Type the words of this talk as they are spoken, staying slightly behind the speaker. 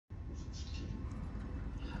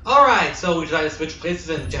Alright, so we decided to switch places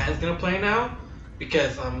and Jan's gonna play now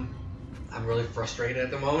because I'm really frustrated at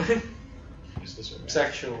the moment. Who's this one?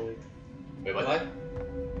 Sexually. Wait, what?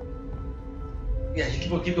 Yeah, you keep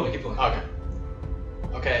going. Okay.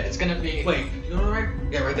 Okay, it's gonna be. Wait, you know right?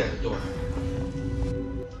 Yeah, right there, the door.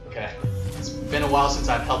 Okay. It's been a while since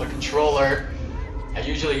I've held a controller. I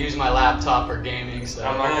usually use my laptop for gaming, so.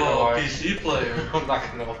 I'm not gonna lie. PC player. I'm not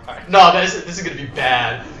gonna lie. No, this is gonna be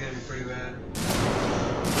bad. It's gonna be pretty bad.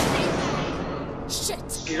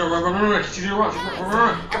 Shit! You know, run. She's gonna run.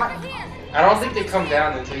 Come on. I don't think they come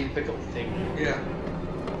down until you pick up the thing. Yeah.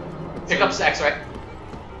 Pick up sex, right?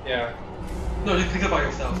 Yeah. No, just pick it by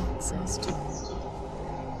yourself.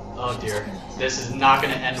 Oh dear. This is not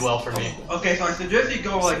gonna end well for me. Okay, so I suggest you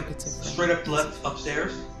go like straight up left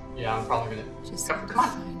upstairs. Yeah, I'm probably gonna. Come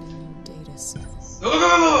on.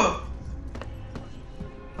 Go!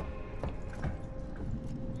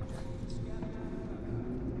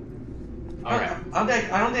 Okay.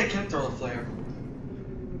 I don't think I can throw the flare.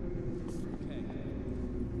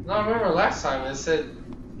 No, I remember last time it said.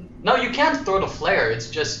 No, you can't throw the flare. It's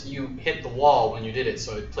just you hit the wall when you did it,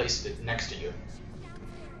 so it placed it next to you.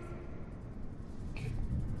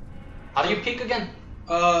 How do you peek again?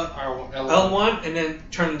 L1 and then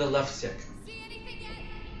turn the left stick.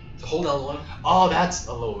 So hold L1. Oh, that's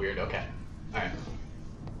a little weird. Okay. Alright.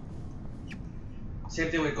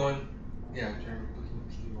 Same thing with going. Yeah, turn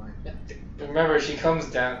looking right. Yeah. Remember, she comes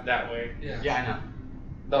down that way. Yeah. Yeah, I know.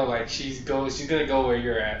 No, like she's gonna go where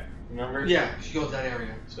you're at. Remember? Yeah, she goes that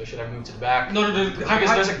area. So should I move to the back? No. Because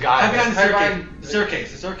there's a guy. Hide behind Hide the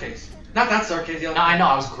staircase. The staircase. Not that staircase. The other No, I know.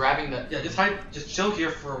 I was grabbing the. Yeah, just hide. Just chill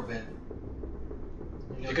here for a bit.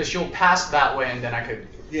 Because she'll pass that way, and then I could.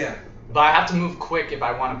 Yeah. But I have to move quick if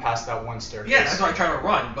I want to pass that one staircase. Yeah, that's why I try to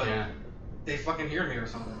run, but Yeah. they fucking hear me or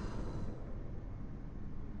something.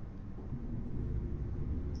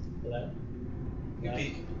 Hello? You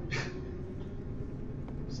peek.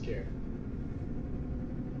 I'm scared.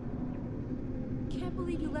 Can't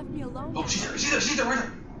believe you left me alone. Oh, she's there, right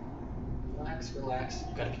there. Relax.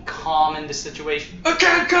 You gotta be calm in this situation. I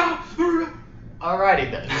can't go!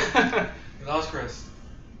 Alrighty then. That was Kris.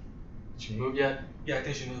 Did she move yet? Yeah, I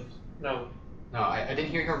think she moved. No. No, I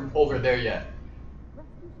didn't hear her over there yet.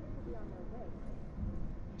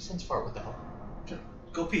 Sounds far. What the hell?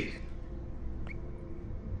 Go peek.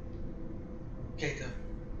 Okay, good.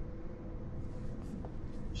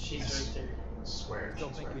 She's right there. I swear.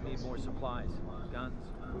 Don't think we need more supplies, guns,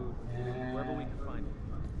 food, wherever we can find it.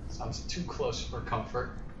 Sounds too close for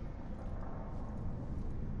comfort.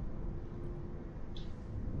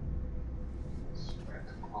 I swear,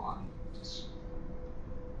 come on. Just...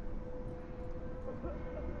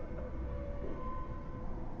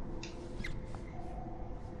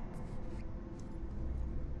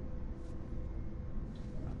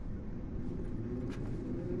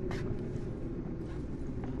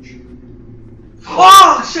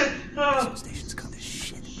 Oh shit! Oh. Station's cut this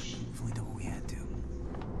shit. If only knew what we had to.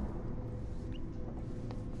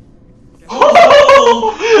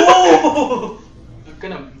 Oh! I'm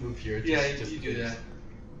gonna move here. Yeah, you do that.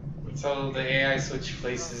 So the AI switch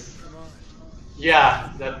places.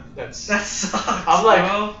 Yeah, that's. That sucks. I'm like,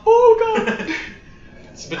 bro. oh god.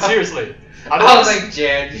 But seriously, I was like,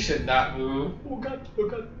 Jan, you should not move. oh god.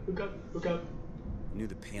 I knew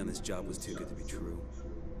the pay on this job was too good to be true.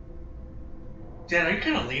 Dan, are you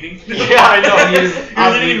kind of leaning? Yeah, I know.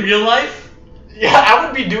 You're leaning in real life? Yeah, I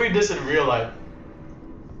would be doing this in real life.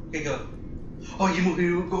 Okay, go. Oh, you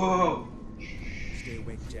move, go. Stay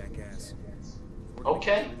awake, jackass.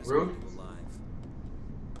 Okay, rude.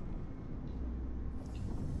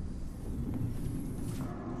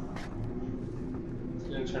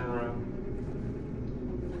 Gonna turn around.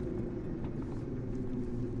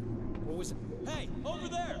 What was it? Hey, over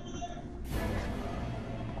there!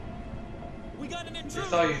 We got an I intruder!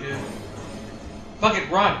 saw you, dude. Fuck it,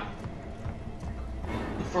 run.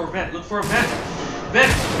 Look for a vent.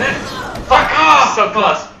 Vent! Fuck! Ah, so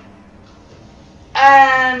close.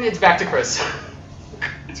 And it's back to Kris.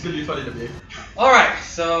 It's gonna be funny to me. Alright,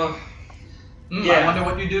 so... I wonder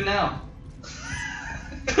what you do now.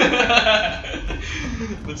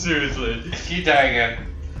 But seriously. If you die again.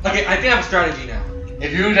 Okay, I think I have a strategy now.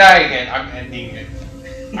 If you die again, I'm ending it.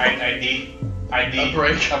 I need A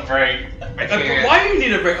break. A break. I can't. Why do you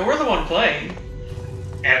need a break? We're the one playing.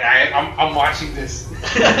 And I'm watching this.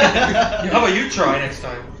 How about you try next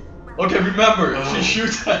time? Okay, remember, if she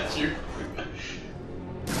shoots at you.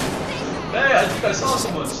 Hey, I think I saw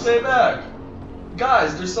someone. Stay back.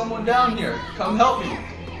 Guys, there's someone down here. Come help me.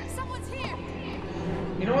 Someone's here.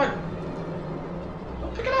 You know what?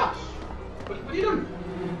 Don't pick it up. What are you doing?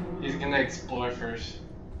 He's gonna explore first.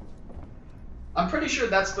 I'm pretty sure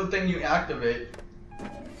that's the thing you activate.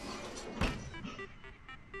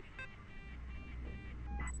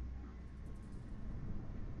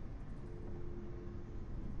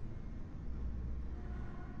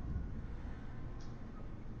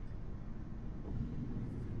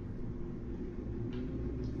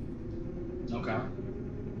 Okay.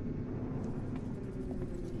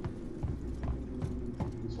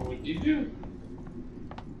 So what do you do?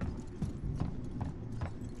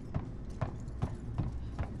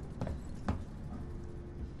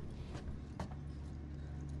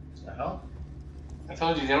 What the hell? I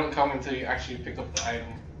told you they don't come until you actually pick up the item.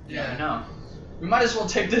 Yeah, I know. We might as well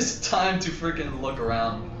take this time to freaking look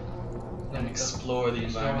around and explore the Know what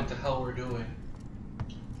environment. the hell we're doing.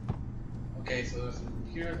 Okay, so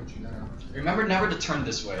here's what you got. Remember never to turn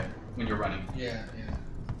this way when you're running. Yeah.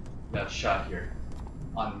 That shot here.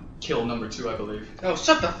 On kill number 2, I believe. Oh,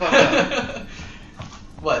 shut the fuck up.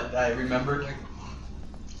 What? I remembered?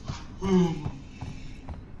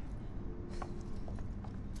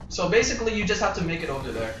 So basically you just have to make it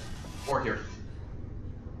over there. Or here.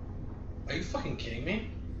 Are you fucking kidding me?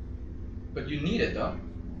 But you need it though.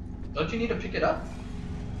 Don't you need to pick it up?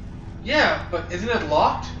 Yeah, but isn't it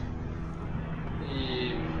locked?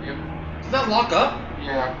 Yep. Does that lock up?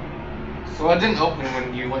 Yeah. So it didn't open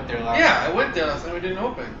when you went there last Yeah, time. I went there last time. It didn't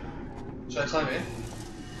open. Should I climb in?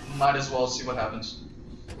 Might as well see what happens.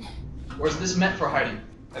 Or is this meant for hiding?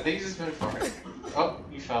 I think it's just meant for it. Oh,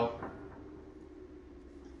 you fell.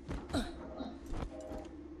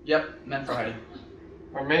 Yep, meant for hiding.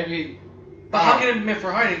 Or maybe. But how can it be meant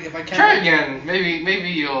for hiding if I can't? Try again. Maybe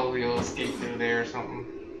you'll escape through there or something.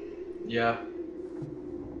 Yeah.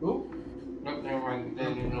 Ooh. Nope, never mind. They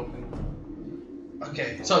didn't open.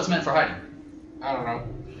 Okay. So it's meant for hiding. I don't know.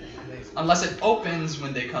 Unless it opens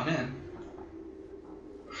when they come in.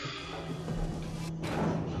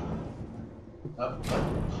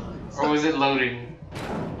 Or was it loading?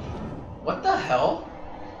 What the hell?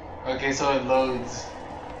 Okay, so it loads.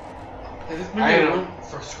 Is this maybe a room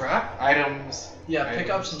for scrap? Items. Yeah, pick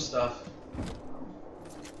up some stuff.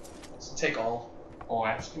 So take all. Oh,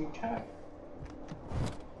 asking cat.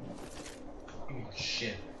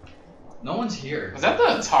 Shit. No one's here. Was that the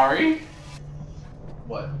Atari?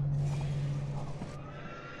 What?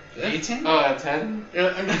 This? A10? Oh, a 10?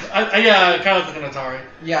 Yeah, kind of like an Atari.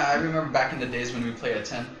 Yeah, I remember back in the days when we played a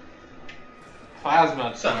 10.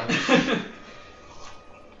 Plasma. So.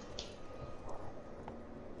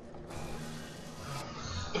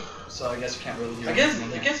 So I guess you can't really do I guess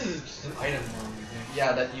anything. it's just an item room. You think?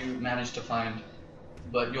 Yeah, that you managed to find.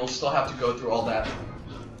 But you'll still have to go through all that.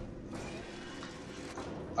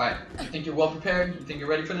 Alright, you think you're well prepared? You think you're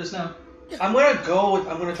ready for this now? I'm gonna go with.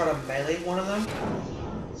 I'm gonna try to melee one of them.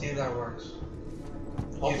 See if that works.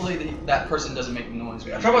 Hopefully that person doesn't make noise.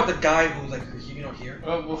 I'm talking about the guy who's like, here.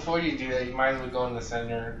 Well, before you do that, you might as well go in the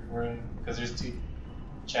center room, because there's 2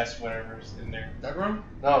 chests, whatever's in there. That room?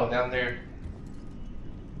 No, down there.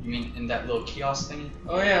 You mean in that little kiosk thingy?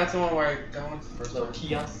 Oh yeah, that's the one where I went first. Little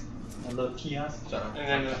kiosk? A little kiosk? Shut up. And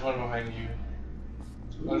then there's one behind you.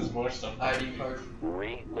 Oh, there's more stuff. ID card.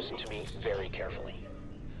 Marie, listen to me very carefully.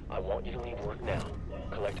 I want you to leave work now.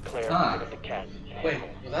 Collect Claire, Ah. pick up the cat. Wait,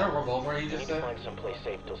 was that a revolver you You just need to said? find someplace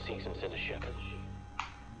safe till Season's in the ship.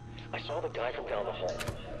 I saw the guy from down the hall.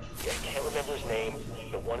 Yeah, I can't remember his name.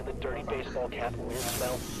 The one in the dirty baseball cap, weird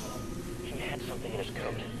smell. He had something in his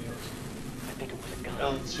coat. I think it was a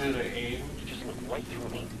gun. L2 to aim. He just looked right through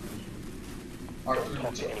me. R2 Don't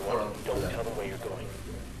talk to anyone. or- Don't tell them where you're going.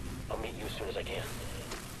 I'll meet you as soon as I can.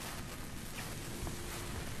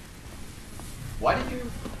 Why did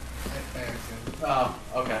you? I accident. Oh,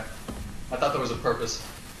 okay. I thought there was a purpose.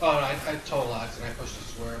 Oh no, I total accident. I pushed the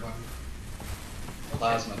square button.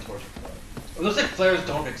 Plasma torch. It looks like flares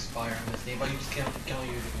don't expire in this game, but you just can only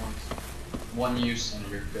use it once. One use and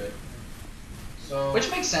you're good. So. Which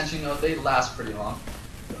makes sense, you know, they last pretty long,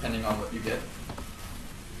 depending on what you get.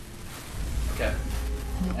 Okay.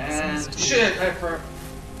 And Shit!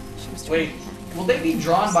 Wait, will they be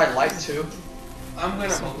drawn by light too? I'm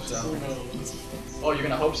gonna hope so. Oh, you're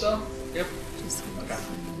gonna hope so? Yep. Okay.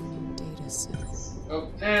 Oh,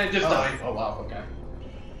 And it just died. Oh wow, okay.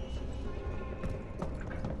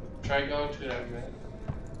 try going to that man.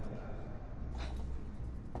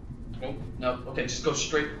 Nope. No, okay, just go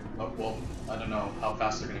straight. Oh, well, I don't know how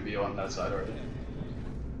fast they're gonna be on that side already.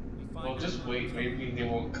 Well, just wait. Maybe they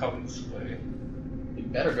won't come this way. You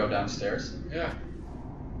better go downstairs. Yeah.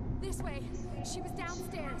 This way. She was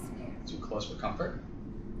downstairs. Too close for comfort.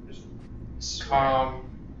 Calm.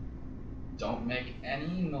 Don't make any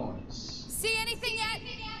noise. See anything yet?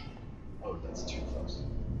 Oh, that's too close.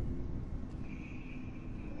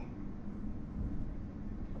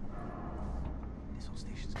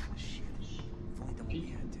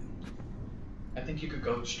 think you could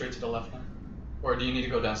go straight to the left now. Or do you need to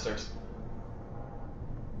go downstairs?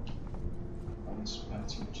 Oh, it's not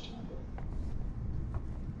too much time.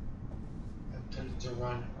 I'm tempted to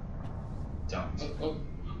run. Don't. Oh,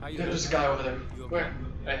 How you There's a doing? guy over there. You okay? where?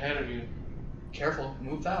 Ahead of you. Careful,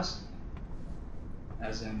 move fast.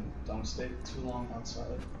 As in, don't stay too long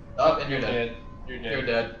outside. Oh, and you're dead. You're dead. You're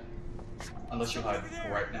dead. Unless you hide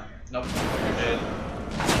right now. Nope. You're dead.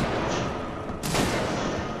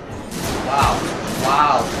 Wow.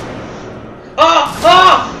 Wow. Ah!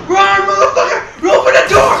 Ah! Run, motherfucker! Open the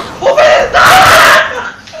door! Open it!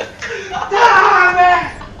 Ah! Ah, man!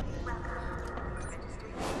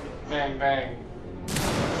 Bang, bang.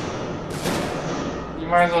 You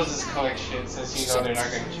might as well just collect shit since you know they're not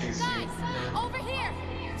gonna chase you. Guys, over here!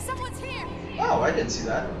 Someone's here! Oh, I didn't see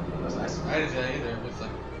that. That was nice. I didn't see that either. It's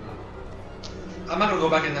like, I'm not gonna go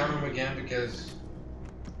back in that room again because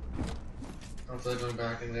I don't feel like going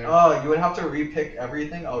back in there. Oh, you would have to repick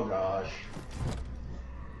everything? Oh gosh.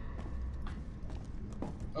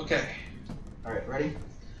 Okay. Alright, ready?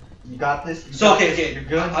 You got this? You So got okay, this. okay. You're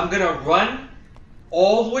good? I'm gonna run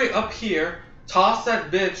all the way up here, toss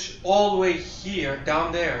that bitch all the way here,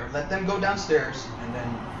 down there, Let them go downstairs, and then...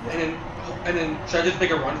 and then should I just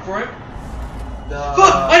make a run for it? The...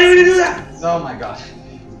 Fuck! I didn't even do that! Oh my gosh.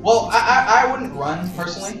 Well, I wouldn't run,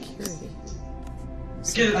 personally.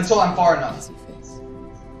 Get it. Until I'm far enough. Easy fix.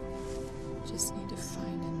 Just need to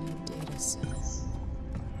find a new data set.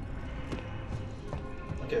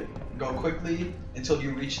 Okay, go quickly until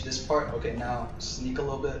you reach this part. Okay, now sneak a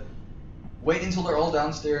little bit. Wait until they're all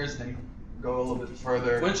downstairs, then go a little bit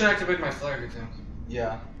further. When should I activate my flare, you think?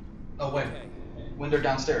 Yeah, Oh, when? when they're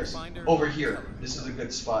downstairs. Over here. This is a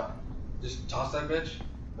good spot. Just toss that bitch?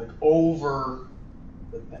 Like over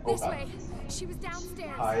the thing. Oh, This God. way! She was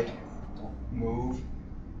downstairs! Hide. Don't move.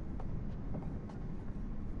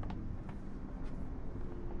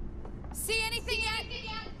 See anything yet?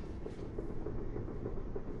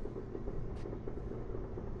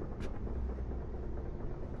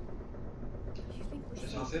 You think we're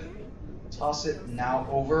Just toss it? Toss it now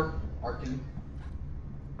over. Arkin.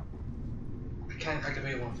 I can't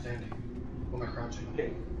activate it while I'm standing. While am I crouching?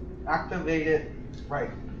 Okay. Activate it. Right.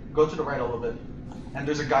 Go to the right a little bit. And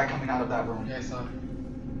there's a guy coming out of that room. Yeah, I saw it.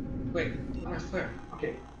 Wait, where's my flare?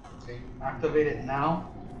 Okay. Okay. Activate it now.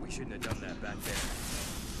 We shouldn't have done that back there.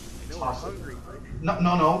 I know Toss we're it. hungry, but... No.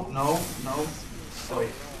 Oh, wait.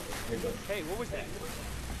 You're good. Hey, what was that?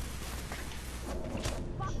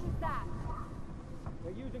 What was that?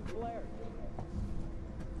 They're using flares.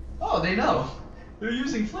 Oh, they know. They're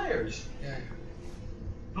using flares. Yeah.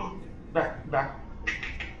 Back.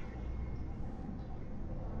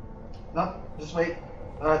 No, just wait.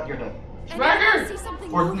 You're dead. Smacker! See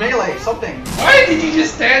something Or moving melee, around? something. Why did you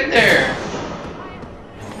just stand there?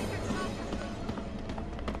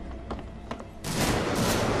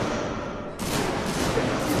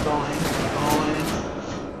 Keep going.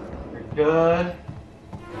 You're good.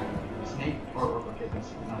 Sneak. Okay, this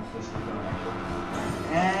is not this.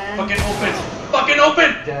 And Fucking open! Fucking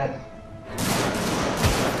open! dead.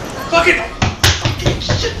 Fucking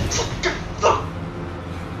shit! Fuck!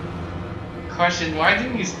 Question, why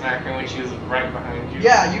didn't you smack her when she was right behind you?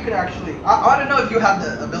 Yeah, you could actually. I don't know if you have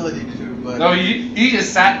the ability to, but. No, you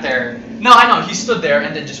just sat there. No, I know. He stood there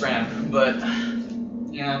and then just ran. But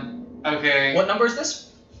yeah. Okay. What number is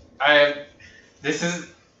this? I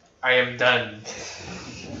am done.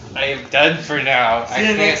 I am done for now. See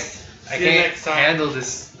you next time. handle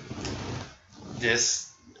this.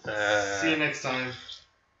 See you next time.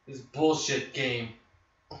 This bullshit game.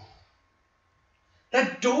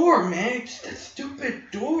 That door, man! Just that stupid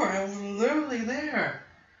door. I was literally there.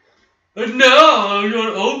 No, I'm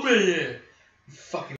gonna open it. Fucking.